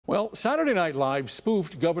Well, Saturday Night Live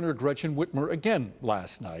spoofed Governor Gretchen Whitmer again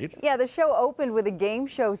last night. Yeah, the show opened with a game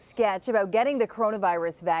show sketch about getting the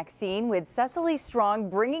coronavirus vaccine, with Cecily Strong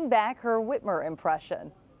bringing back her Whitmer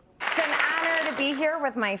impression. It's an honor to be here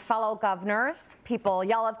with my fellow governors. People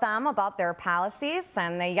yell at them about their policies,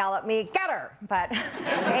 and they yell at me, "Get her!" But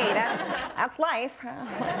hey, that's life.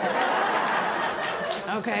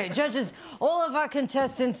 Okay, judges, all of our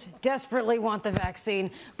contestants desperately want the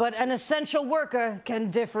vaccine, but an essential worker can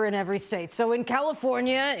differ in every state. So in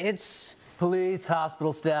California, it's police,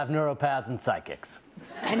 hospital staff, neuropaths, and psychics.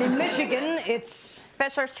 And in Michigan, it's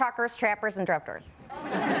fishers, truckers, trappers, and drifters.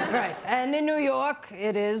 Right. And in New York,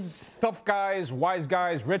 it is tough guys, wise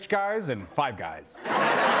guys, rich guys, and five guys.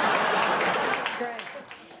 Great.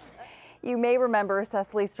 You may remember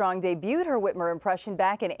Cecily Strong debuted her Whitmer impression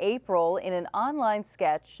back in April in an online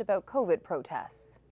sketch about COVID protests.